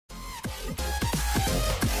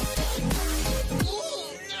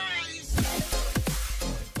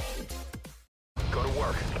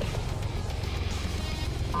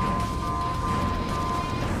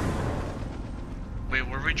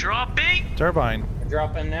Dropping. Turbine. We're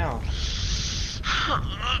dropping now.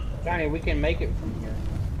 Johnny, we can make it from here.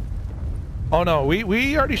 Oh no,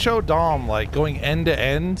 we already showed Dom like going end to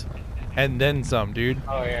end, and then some, dude.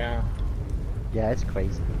 Oh yeah. Yeah, it's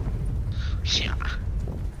crazy. Yeah.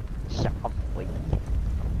 Yeah, boy.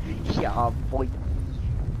 Yeah, boy.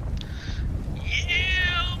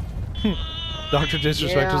 Yeah. Dr.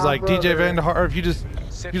 Disrespect Yeah, was like, brother. DJ Vandehar, if you just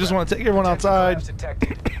want to take everyone outside,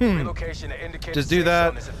 just do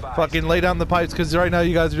that. Fucking lay down the pipes, because right now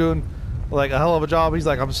you guys are doing like a hell of a job. He's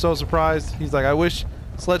like, I'm so surprised. He's like, I wish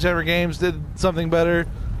Sledgehammer Games did something better,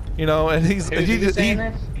 you know. And he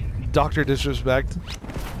Dr. Disrespect.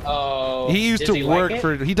 Oh. He used to work like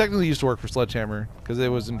for. He technically used to work for Sledgehammer because it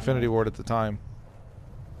was Infinity Ward at the time.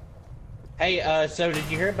 Hey, so did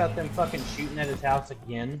you hear about them fucking shooting at his house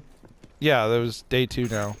again? Yeah, that was day 2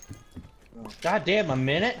 now. Oh, God damn, a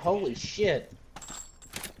minute? Holy shit.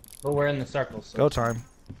 But we're in the circle, so. Go time.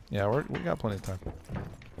 Yeah, we got plenty of time.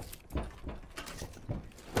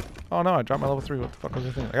 Oh no, I dropped my level 3. What the fuck was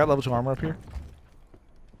I thinking? I got level 2 armor up here.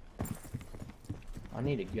 I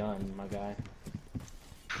need a gun, my guy.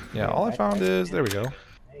 Yeah, all I found is there we go.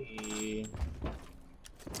 Hey.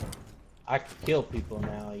 I can kill people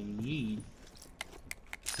now. Yeet.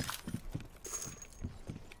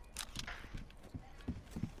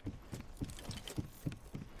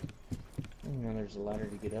 And there's a ladder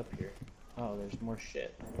to get up here. Oh, there's more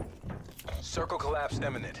shit. Circle collapse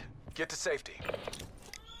imminent. Get to safety.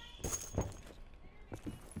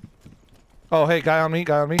 Oh hey, guy on me,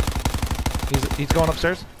 guy on me. He's going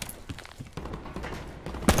upstairs.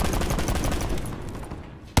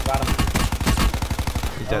 Got him.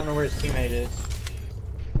 He's I dead. don't know where his teammate is.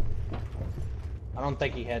 I don't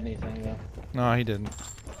think he had anything though. No, he didn't.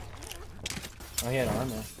 Oh, he had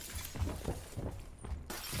armor.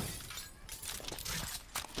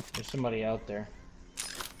 There's somebody out there.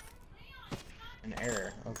 An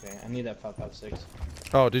error. Okay, I need that 5.56.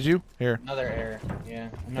 Oh, did you? Here. Another error. Yeah.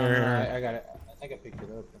 No, Here. no, I got it. I think I picked it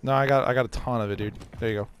up. No, I got a ton of it, dude. There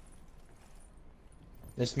you go.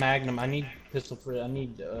 This Magnum, I need pistol for. I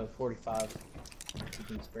need 45. If you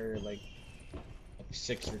can spare like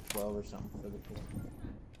 6 or 12 or something for the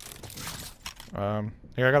pistol.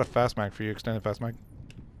 Here, I got a fast mag for you. Extended fast mag.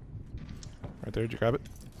 Right there. Did you grab it?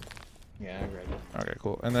 Yeah, I grabbed it. Okay,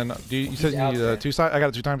 cool. And then, you said you out need there. 2 side. I got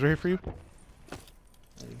it 2 times right here for you.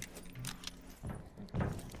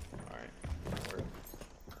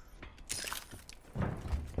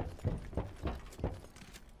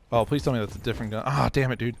 Oh, please tell me that's a different gun. Ah,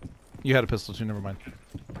 damn it, dude. You had a pistol too. Never mind.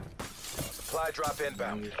 Supply drop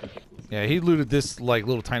inbound. Yeah, he looted this like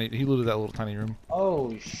little tiny. He looted that little tiny room.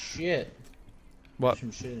 Oh shit. What? There's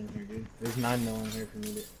some shit in here, dude. There's 9 mil in here for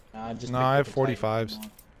me to. I just. No, picked I have up a Titan. 45s.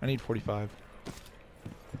 I need 45.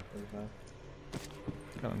 45.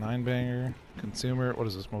 Got a 9-banger. Consumer. What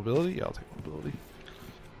is this? Mobility? Yeah, I'll take mobility.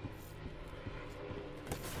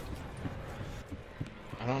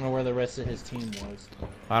 I don't know where the rest of his team was.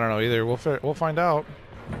 I don't know either. We'll find out.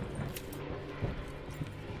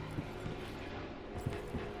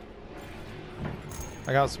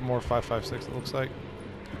 I got some more 5.56. It looks like.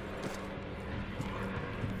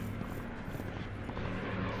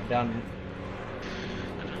 Down.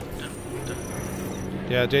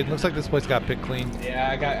 Yeah, Jaden. Looks like this place got picked clean.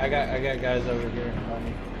 Yeah, I got guys over here. On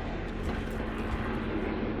me.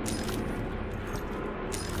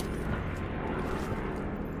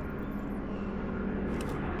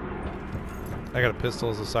 I got a pistol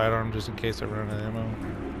as a sidearm just in case I run out of ammo.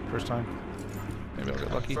 First time. Maybe I'll get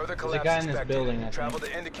lucky. Further There's a collapse guy in this suspected. building. I Travel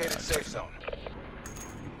think. to indicated safe zone.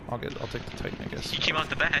 I'll take the Titan, I guess. He came out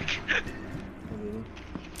the back.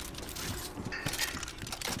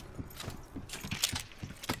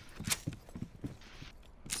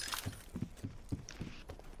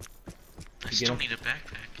 I still need a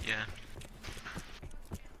backpack. Yeah.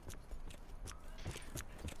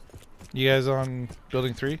 You guys on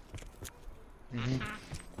building 3? Mm-hmm.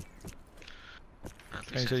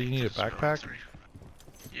 Okay, so you need a backpack?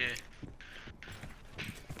 Yeah.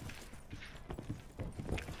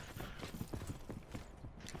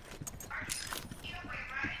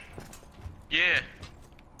 Yeah.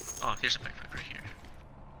 Oh, here's a backpack right here.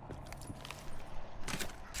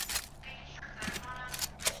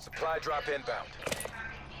 Supply drop inbound.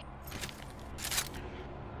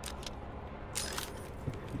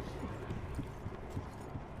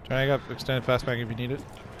 Johnny, I got extended fastback if you need it.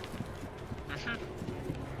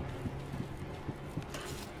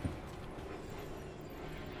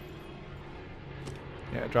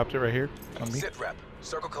 Yeah, I dropped it right here on me. Sit rep.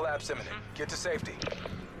 Circle collapse imminent. Get to safety.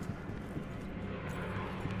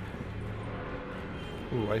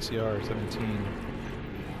 Ooh, ICR 17.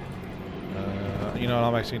 You know,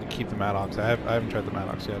 I'm actually gonna keep the Maddox. I haven't tried the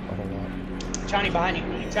Maddox yet a whole lot. Johnny behind you.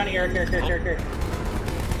 Johnny, Eric.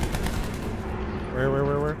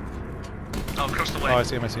 Where? Oh, across the way. Oh, I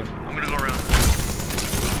see him. I'm gonna go around.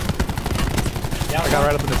 Yeah, I got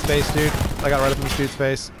right up in his face, dude. I got right up in this dude's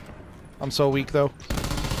face. I'm so weak though.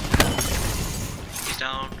 He's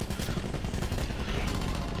down.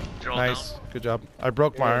 They're all Nice, down. good job. I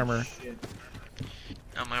broke my armor. Shit.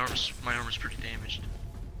 My armor's pretty damaged.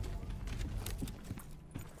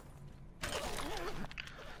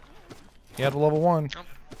 He had a level 1. Oh,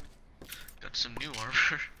 got some new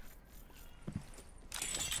armor.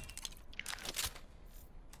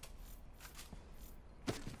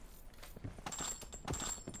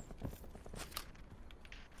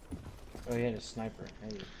 Oh, he had a sniper.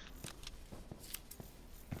 Hey.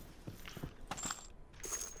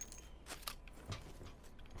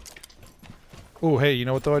 Oh, hey, you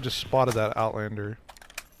know what though? I just spotted that Outlander.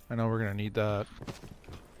 I know we're gonna need that.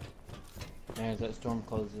 Man, that storm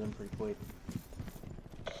closes in pretty quick.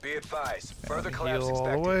 Be advised. Further And collapse heal all the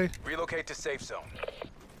expected. way. Relocate to safe zone.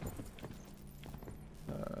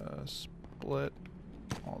 Split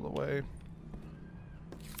all the way.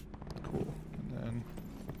 Cool. And then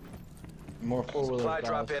More four-wheelers. Supply guys.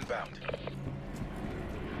 drop inbound.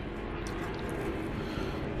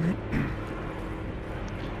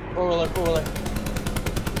 Four-wheeler.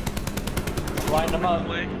 Line them up.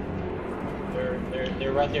 Way.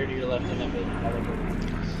 They're right there to your left in that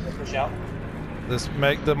building. They push out. this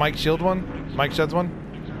the Mike Shield one, Mike Shed's one.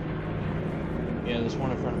 Yeah, there's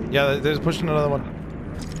one in front of me. Yeah, there's pushing another one.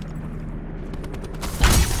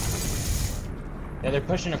 Yeah, they're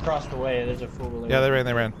pushing across the way. There's a four-wheeler. Yeah, they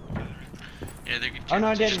ran. Yeah, they can Oh, no,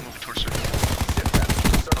 I just didn't. move towards her.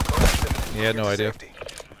 Circle collapse imminent. He had Get no to idea. safety.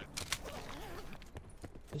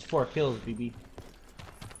 There's 4 kills, BB.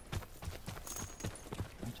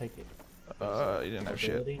 I'll take it. You didn't have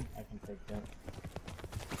shit. Ability, I can take that.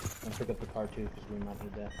 I'll pick up the car too, because we might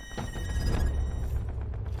need that.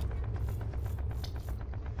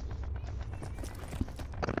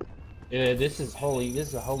 Yeah, this is a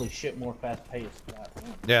holy shit more fast paced.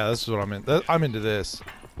 Yeah, this is what I'm in. I'm into this.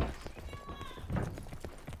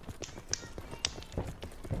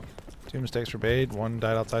 2 mistakes for Bade. 1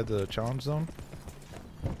 died outside the challenge zone.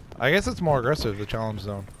 I guess it's more aggressive, the challenge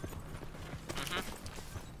zone.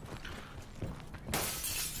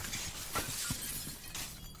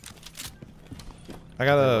 I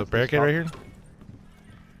got a barricade right here.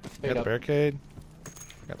 I got the barricade.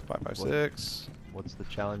 I got the 5.56. What's the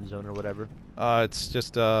challenge zone or whatever? It's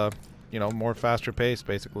just you know, more faster pace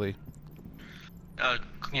basically.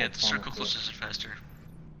 Yeah, the circle closes it faster.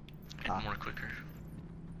 And more quicker.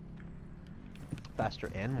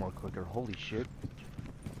 Faster and more quicker. Holy shit.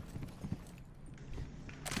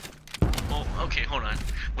 Well, okay, hold on.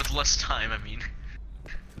 With less time, I mean.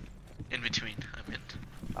 In between, I meant.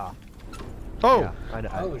 Ah. Oh! Yeah,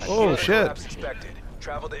 Oh, Oh, Further shit. collapse expected.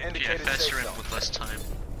 Travel to Yeah, indicated faster safe and zone. with less time.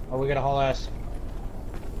 Oh, we got a whole ass.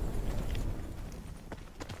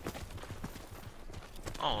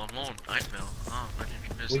 Oh, I'm low on nightmail. Oh, I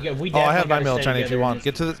didn't miss We that. got. We Oh, I have definitely 9 mil, gotta stay Chinese, if you together in want.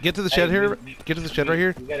 this- Get to the shed Hey, here. we- Get to the shed right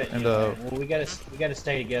here. We gotta, And well, we gotta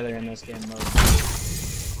stay together in this game mode.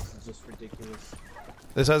 This is just ridiculous.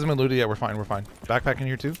 this hasn't been looted yet. We're fine. Backpack in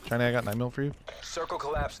here too. China, I got 9 mil for you. Circle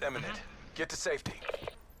collapse imminent. Get to safety.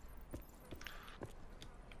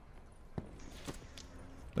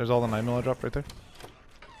 There's all the 9 mil I dropped right there.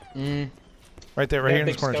 Mm. Right there, right Got here a in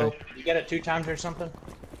this big corner, scope. China. You got it 2 times or something?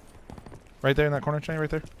 Right there in that corner, China, right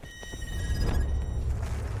there.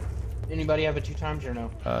 Anybody have a 2 times or no?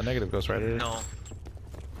 Negative Ghost Rider. No.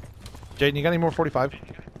 Jaden, you got any more 45?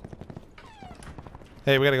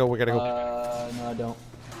 Hey, we gotta go. No, I don't.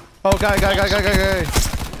 Oh, guy.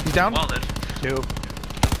 He's down. Well then. 2.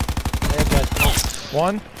 There, guys.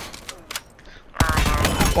 1.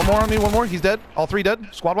 One more on me. 1 more. He's dead. All 3 dead.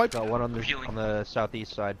 Squad wipe. Got 1 Healing. on the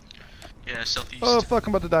southeast side. Yeah, southeast. Oh fuck!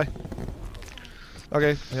 I'm about to die.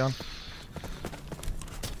 Okay, Leon.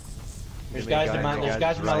 There's Give me a guys in guy, my, you there's guys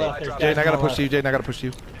guys in my right. left. There's guys Jaden, I in gotta my push left. you. Jaden, I gotta push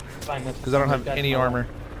you. Fine, Because I don't have guys any in my armor,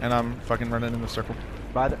 and I'm fucking running in the circle.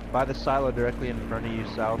 By the silo directly in front of you,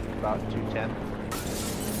 south, about 210.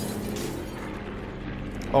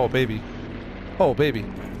 Oh baby. Oh baby.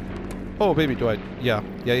 Oh baby. Do I? Yeah.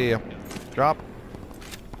 Drop.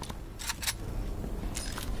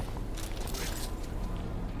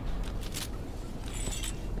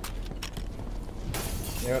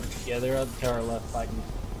 They're up to our left fighting.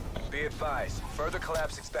 Be advised. Further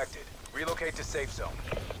collapse expected. Relocate to safe zone.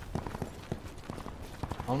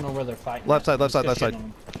 I don't know where they're fighting. Left side, left Let's side, go left shit side. on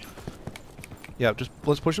them. Yeah. Just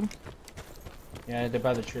let's push him. Yeah, they're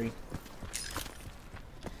by the tree.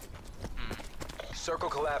 Circle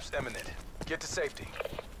collapse imminent. Get to safety.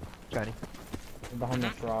 Johnny. They're behind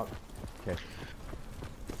this rock. Okay.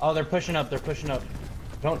 Oh, they're pushing up. They're pushing up.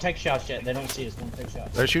 Don't take shots yet. They don't see us. Don't take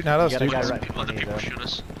shots. They're shooting at us, You got a dude. guy right in Other front of you, people though. shoot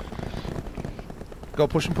us. Go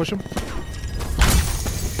push him, push him.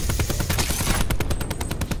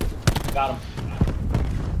 Got him.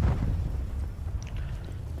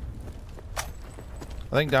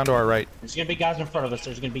 I think down to our right. There's gonna be guys in front of us.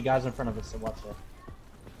 There's gonna be guys in front of us. So watch that.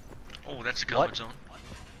 Oh, that's a combat zone.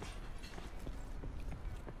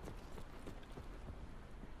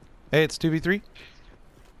 Hey, it's 2v3.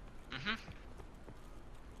 Mm-hmm.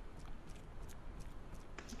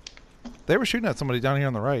 They were shooting at somebody down here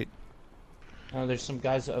on the right. Oh, there's some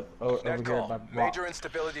guys up over Net here call. by rock. Major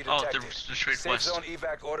instability Oh, detected. they're straight Safe west. zone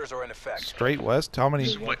evac orders are in effect. Straight west. How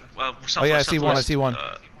many? Wait, Oh yeah, I see one. I southwest, see one.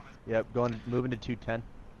 Yep, moving to 210.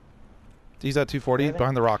 He's at 240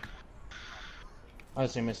 behind the rock. I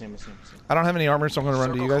see him. I see him. I don't have any armor, so I'm gonna run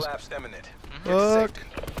to Circle you guys. collapse imminent. Get to Fuck.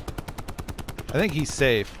 safety. I think he's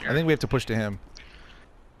safe. I think we have to push to him.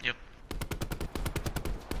 Yep.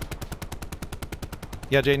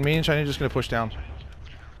 Yeah, Jaden, me and Shiny are just gonna push down.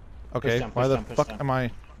 Okay, down, why push the down, push fuck down. am I?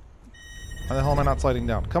 Why the hell am I not sliding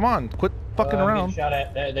down? Come on, quit fucking I'm around. getting shot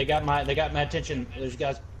at. They got my attention. There's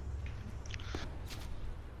guys.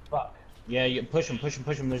 Fuck. Yeah, you push him. There's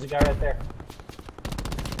a guy right there.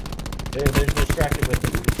 They're distracted with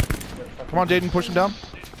him. Come on, Jaden, push him down.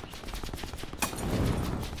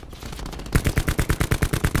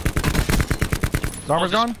 His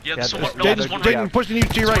armor's gone? Yeah, Yeah, so there's- no, yeah, there's Jaden, one there's- right. Jaden, push to you,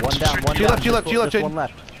 to your right. One down, one To your down. left, to your left, to your left, Just Jaden. one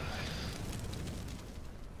left.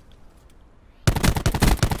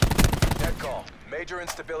 Net call. Major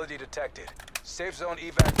instability detected. Safe zone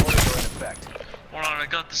evac orders are in effect. Hold on, I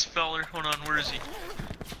got this feller. Hold on, where is he?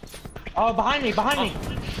 Oh, behind me.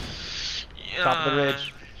 Yeah. Top of the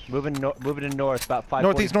ridge. Moving to north, about 545.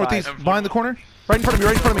 Northeast, northeast, behind the corner. Right in front of me,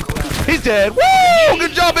 right in front of me. He's dead. Woo!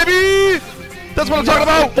 Good job, baby! That's what I'm talking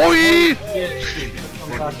about, boy!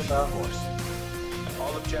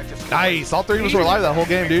 All objectives. Nice. All three of us were alive that whole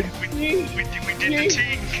game, dude. We did the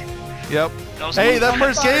thing. Yep. That was Hey, the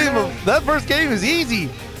that first game is easy.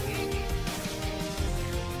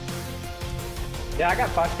 Yeah, I got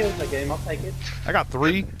 5 kills in the game. I'll take it. I got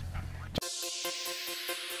 3.